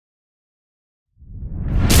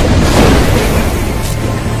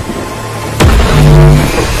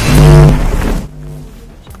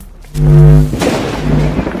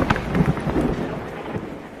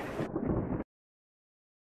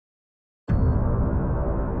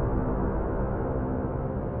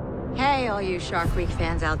Hey, all you Shark Week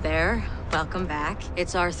fans out there. Welcome back.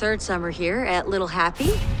 It's our third summer here at Little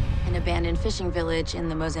Happy, an abandoned fishing village in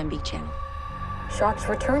the Mozambique Channel. Sharks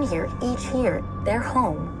return here each year. Their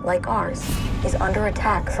home, like ours, is under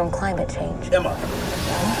attack from climate change. Emma.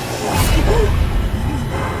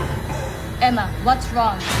 Emma, what's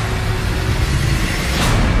wrong?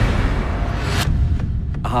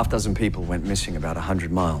 A half dozen people went missing about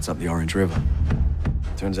 100 miles up the Orange River.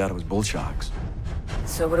 Turns out it was bull sharks.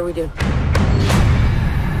 So what do we do?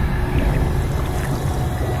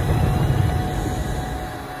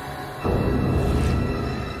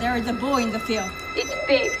 There is a buoy in the field. It's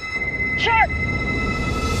big. Shark!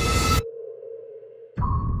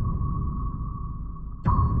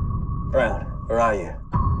 Brown, where are you?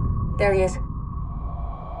 There he is.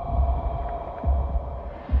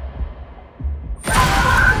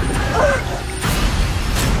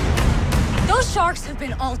 Those sharks have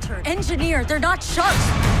been altered, engineered. They're not sharks.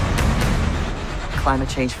 Climate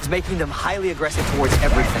change is making them highly aggressive towards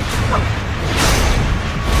everything.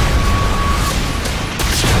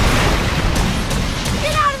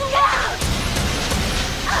 Get out of the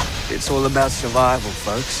way! It's all about survival,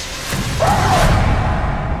 folks.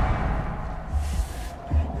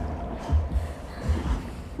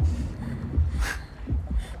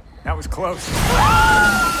 That was close.